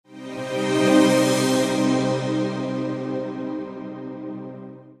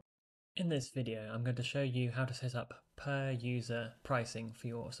this video, I'm going to show you how to set up per user pricing for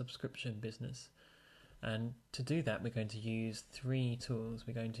your subscription business. And to do that, we're going to use three tools.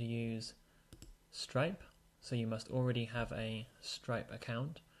 We're going to use Stripe, so you must already have a Stripe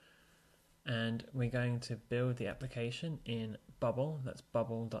account. And we're going to build the application in Bubble, that's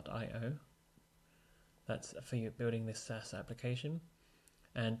bubble.io. That's for you building this SaaS application.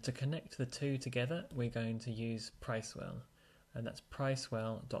 And to connect the two together, we're going to use PriceWell, and that's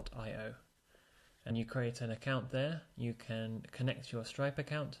PriceWell.io. And you create an account there. You can connect your Stripe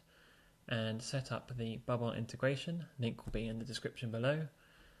account and set up the Bubble integration. Link will be in the description below.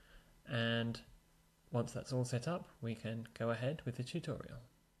 And once that's all set up, we can go ahead with the tutorial.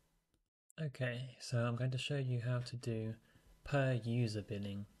 Okay, so I'm going to show you how to do per user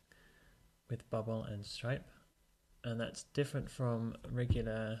billing with Bubble and Stripe. And that's different from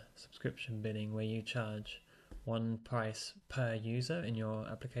regular subscription billing where you charge one price per user in your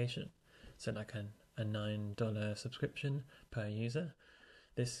application. So like a $9 subscription per user.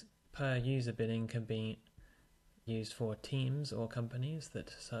 This per user billing can be used for teams or companies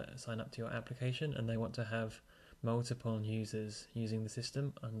that sign up to your application and they want to have multiple users using the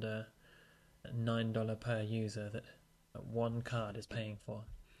system under $9 per user that one card is paying for.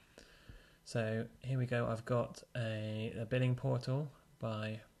 So here we go, I've got a billing portal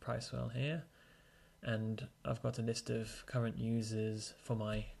by PriceWell here, and I've got a list of current users for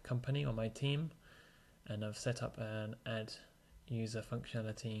my company or my team, and I've set up an add user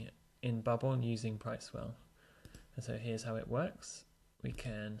functionality in Bubble using PriceWell. And so here's how it works. We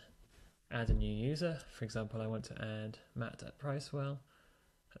can add a new user. For example, I want to add Matt at PriceWell.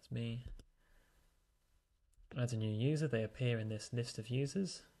 That's me. Add a new user. They appear in this list of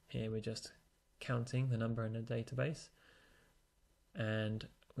users. Here we're just counting the number in a database, and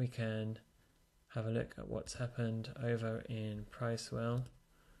we can have a look at what's happened over in PriceWell.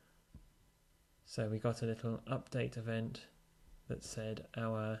 So we got a little update event that said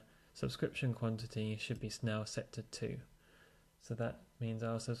our subscription quantity should be now set to 2. So that means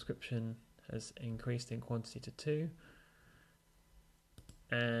our subscription has increased in quantity to 2.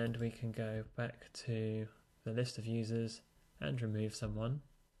 And we can go back to the list of users and remove someone.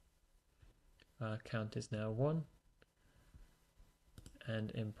 Our count is now 1.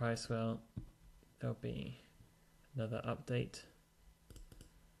 And in PriceWell, there'll be another update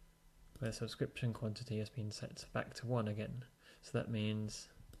where subscription quantity has been set back to 1 again. So that means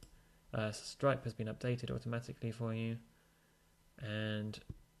Stripe has been updated automatically for you, and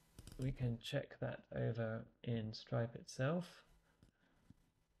we can check that over in Stripe itself.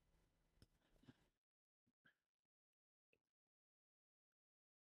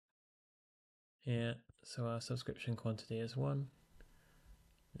 Here, so our subscription quantity is 1.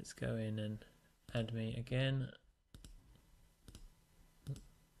 Let's go in and add me again.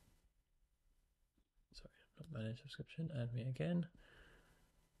 Sorry, not manage subscription, add me again.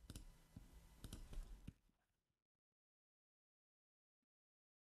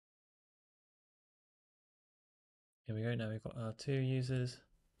 Here we go, now we've got our 2 users.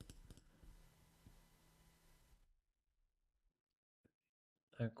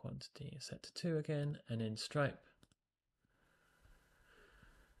 Our quantity is set to 2 again, and in Stripe,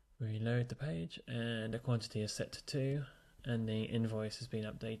 we reload the page and the quantity is set to 2, and the invoice has been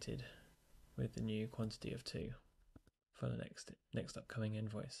updated with the new quantity of 2 for the next upcoming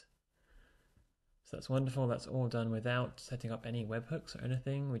invoice. So that's wonderful. That's all done without setting up any webhooks or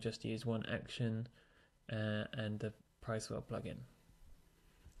anything. We just use one action and the PriceWell plugin.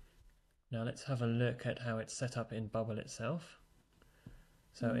 Now let's have a look at how it's set up in Bubble itself.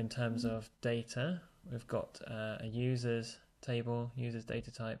 So in terms of data, we've got a users table, users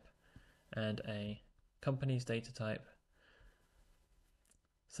data type, and a company's data type.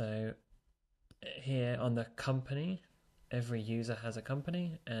 So here on the company, every user has a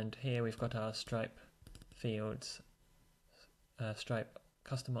company, and here we've got our Stripe fields, Stripe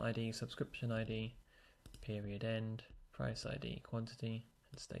customer ID, subscription ID, period end, price ID, quantity,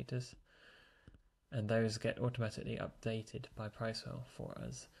 and status. And those get automatically updated by PriceWell for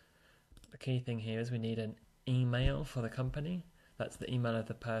us. The key thing here is we need an email for the company. That's the email of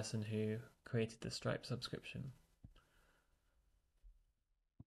the person who created the Stripe subscription.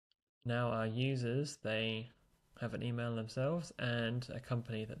 Now our users, they have an email themselves and a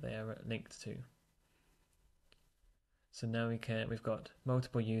company that they are linked to. So now we've got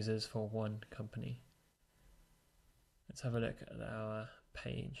multiple users for one company. Let's have a look at our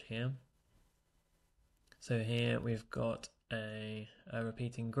page here. So here we've got a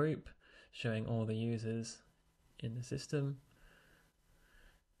repeating group showing all the users in the system.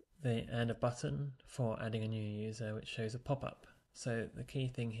 And a button for adding a new user which shows a pop-up So the key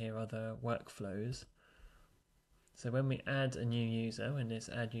thing here are the workflows. So when we add a new user, when this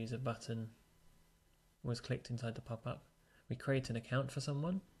add user button was clicked inside the pop-up, we create an account for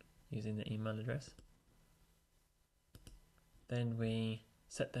someone using the email address. Then we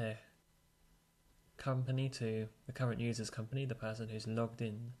set their company to the current user's company, the person who's logged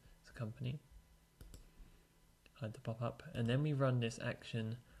in to the company. Hide the pop-up, and then we run this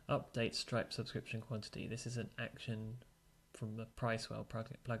action, update Stripe subscription quantity. This is an action from the PriceWell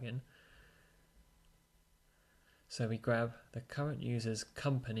plugin. So we grab the current user's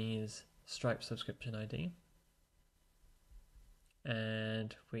company's Stripe subscription ID,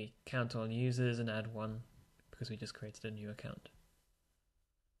 and we count all users and add one because we just created a new account.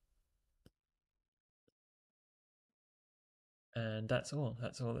 And that's all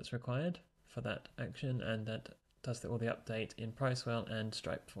that's required for that action, and that does all the update in PriceWell and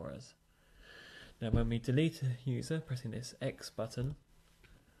Stripe for us. Now when we delete a user, pressing this X button,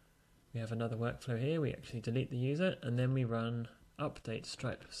 we have another workflow here. We actually delete the user, and then we run update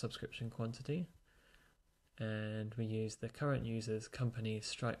Stripe subscription quantity, and we use the current user's company's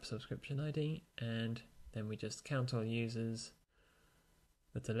Stripe subscription ID, and then we just count all users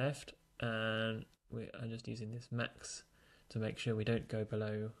with the left, and I'm just using this max to make sure we don't go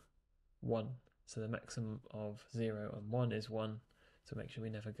below 1. So the maximum of 0 and 1 is 1, so make sure we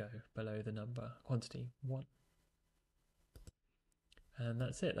never go below the number quantity 1. And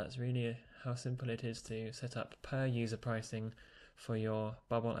that's it. That's really how simple it is to set up per user pricing for your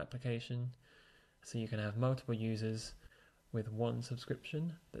Bubble application. So you can have multiple users with one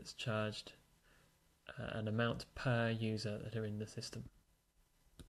subscription that's charged an amount per user that are in the system.